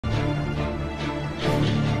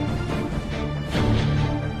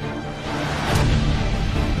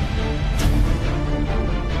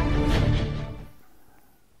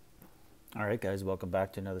All right, guys, welcome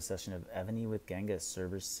back to another session of Evony with Genghis,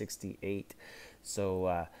 server 68.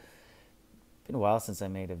 Been a while since I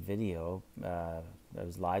made a video. I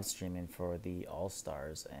was live streaming for the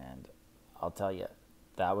All-Stars, and I'll tell you,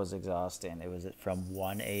 that was exhausting. It was from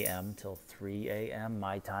 1 a.m. till 3 a.m.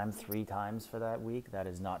 my time, 3 times for that week. That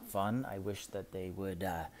is not fun. I wish that they would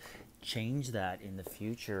change that in the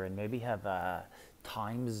future and maybe have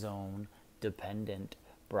time zone dependent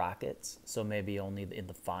brackets. So maybe only in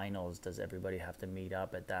the finals does everybody have to meet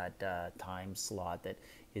up at that time slot that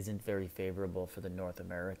isn't very favorable for the North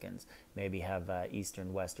Americans. Maybe have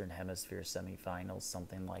Eastern Western Hemisphere semifinals,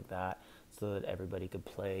 something like that, so that everybody could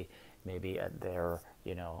play maybe at their,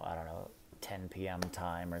 I don't know, 10 p.m.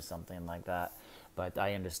 time or something like that. But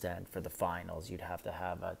I understand for the finals, you'd have to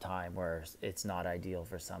have a time where it's not ideal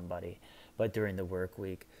for somebody. But during the work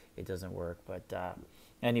week, it doesn't work. But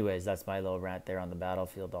anyways, that's my little rant there on the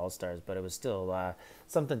Battlefield All-Stars. But it was still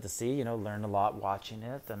something to see, learn a lot watching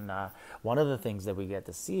it. And one of the things that we get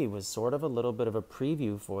to see was sort of a little bit of a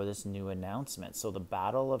preview for this new announcement. So the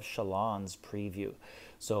Battle of Chalons preview.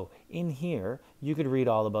 So in here, you could read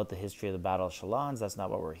all about the history of the Battle of Chalons. That's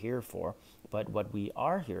not what we're here for. But what we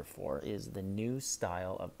are here for is the new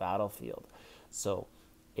style of Battlefield. So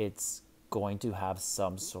it's going to have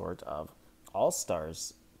some sort of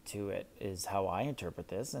all-stars to it, is how I interpret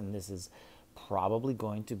this. And this is probably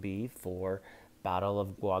going to be for Battle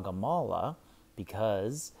of Guatemala,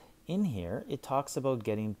 because in here it talks about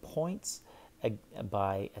getting points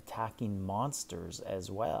by attacking monsters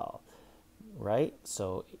as well, right?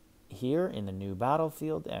 So here in the new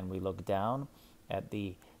Battlefield, and we look down at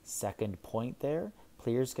the second point there,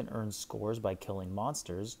 players can earn scores by killing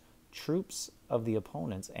monsters, troops of the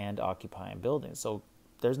opponents, and occupying buildings. So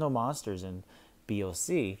there's no monsters in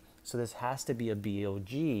BOC, so this has to be a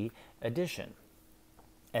BOG edition.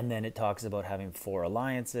 And then it talks about having 4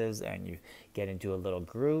 alliances, and you get into a little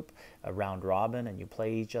group, a round robin, and you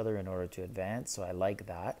play each other in order to advance. So I like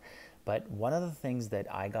that. But one of the things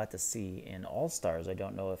that I got to see in All-Stars, I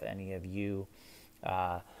don't know if any of you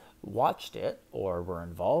watched it or were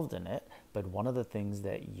involved in it, but one of the things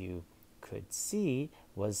that you could see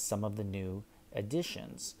was some of the new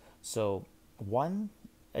additions. So one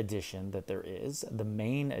addition that there is, the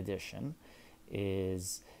main addition,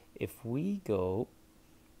 is if we go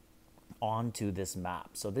onto this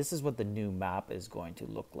map. So this is what the new map is going to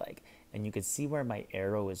look like. And you can see where my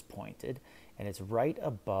arrow is pointed, and it's right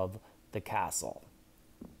above the castle.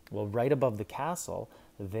 Well, right above the castle,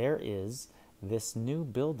 there is this new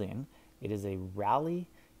building. It is a rally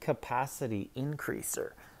capacity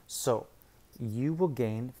increaser. So you will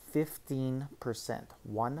gain 15%,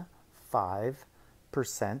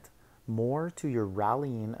 15% more to your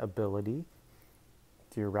rallying ability,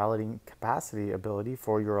 to your rallying capacity ability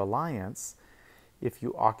for your alliance if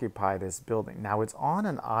you occupy this building. Now it's on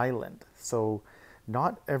an island, so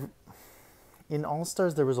not every... In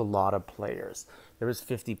All-Stars, there was a lot of players. There was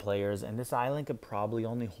 50 players, and this island could probably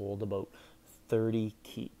only hold about 30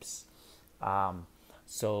 keeps.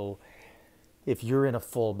 So if you're in a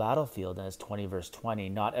full battlefield and it's 20 versus 20,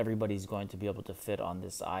 not everybody's going to be able to fit on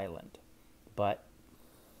this island. But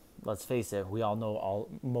let's face it, we all know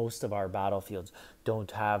most of our battlefields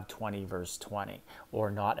don't have 20 versus 20, or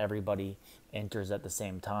not everybody enters at the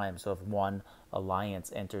same time. So if one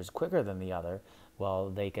alliance enters quicker than the other,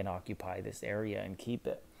 well, they can occupy this area and keep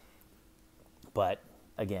it. But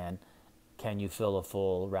again, can you fill a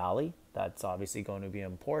full rally? That's obviously going to be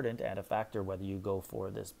important and a factor whether you go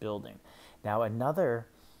for this building. Now, another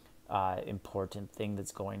important thing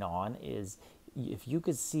that's going on is, if you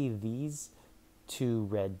could see these 2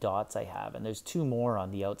 red dots I have, and there's 2 more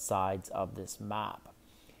on the outsides of this map.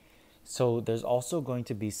 So there's also going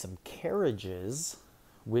to be some carriages,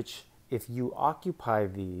 which if you occupy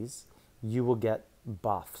these, you will get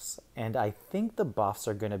buffs. And I think the buffs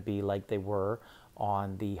are going to be like they were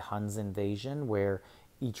on the Huns invasion, where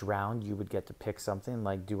each round you would get to pick something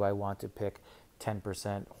like, do I want to pick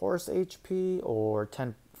 10% horse HP or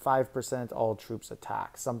 5% all troops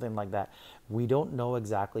attack, something like that. We don't know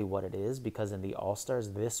exactly what it is, because in the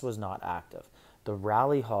All-Stars, this was not active. The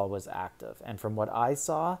rally hall was active. And from what I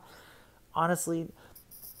saw, honestly,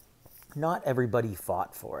 not everybody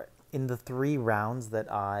fought for it. In the 3 rounds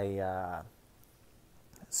that I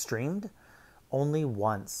streamed, only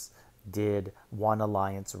once did one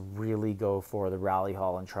alliance really go for the rally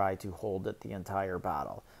hall and try to hold it the entire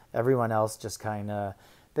battle. Everyone else just kind of,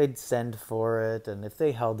 they'd send for it, and if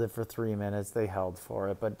they held it for 3 minutes, they held for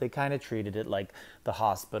it, but they kind of treated it like the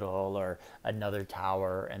hospital or another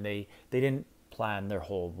tower, and they didn't plan their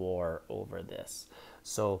whole war over this.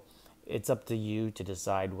 So it's up to you to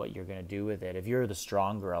decide what you're going to do with it. If you're the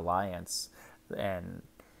stronger alliance and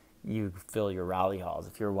you fill your rally halls,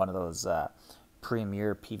 if you're one of those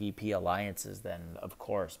premier PvP alliances, then of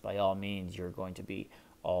course, by all means, you're going to be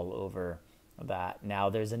all over that. Now,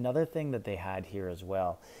 there's another thing that they had here as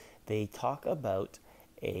well. They talk about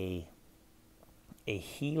a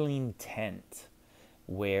healing tent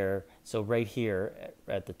where, so right here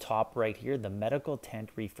at the top right here, the medical tent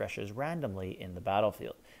refreshes randomly in the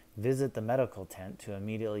battlefield. Visit the medical tent to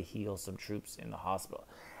immediately heal some troops in the hospital.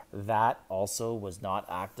 That also was not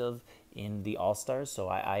active in the All-Stars, so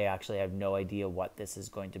I actually have no idea what this is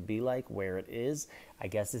going to be like, where it is. I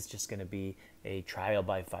guess it's just going to be a trial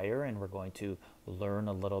by fire, and we're going to learn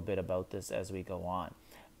a little bit about this as we go on.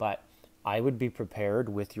 But I would be prepared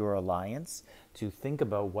with your alliance to think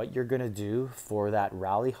about what you're going to do for that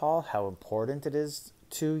rally hall, how important it is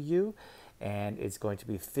to you, and it's going to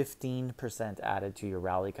be 15% added to your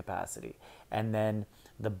rally capacity. And then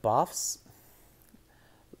the buffs,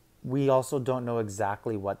 we also don't know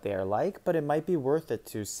exactly what they are like, but it might be worth it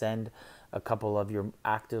to send a couple of your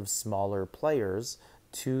active smaller players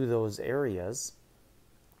to those areas,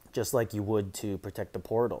 just like you would to protect the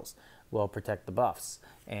portals. Well, protect the buffs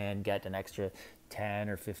and get an extra 10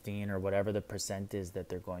 or 15 or whatever the percent is that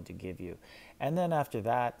they're going to give you. And then after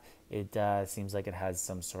that, it seems like it has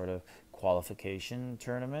some sort of qualification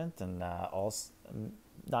tournament, and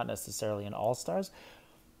not necessarily an all-stars,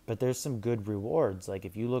 but there's some good rewards. Like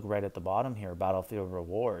if you look right at the bottom here, Battlefield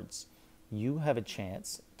Rewards, you have a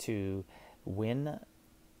chance to win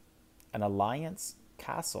an alliance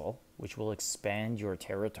castle, which will expand your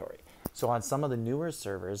territory. So on some of the newer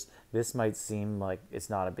servers, this might seem like it's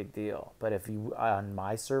not a big deal. But if you, on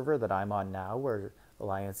my server that I'm on now, where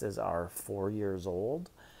alliances are 4 years old,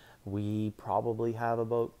 we probably have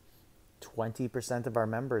about 20% of our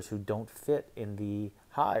members who don't fit in the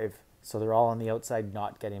hive. So they're all on the outside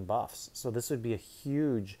not getting buffs. So this would be a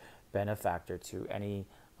huge benefactor to any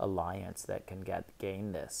alliance that can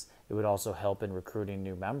gain this. It would also help in recruiting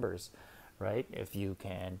new members, right? If you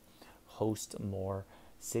can host more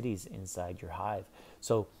cities inside your hive.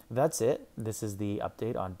 So that's it. This is the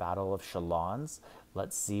update on Battle of Chalons.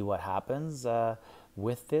 Let's see what happens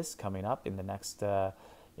with this coming up in the next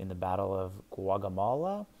in the Battle of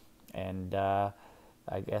Guatemala, and I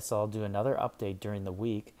guess I'll do another update during the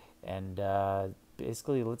week, and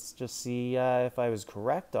basically let's just see if I was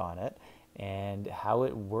correct on it and how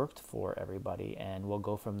it worked for everybody, and we'll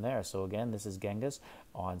go from there. So again, this is Genghis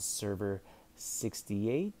on server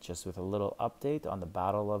 68, just with a little update on the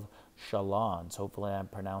Battle of Chalons. Hopefully I'm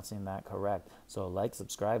pronouncing that correct. So like,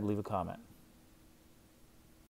 subscribe, leave a comment.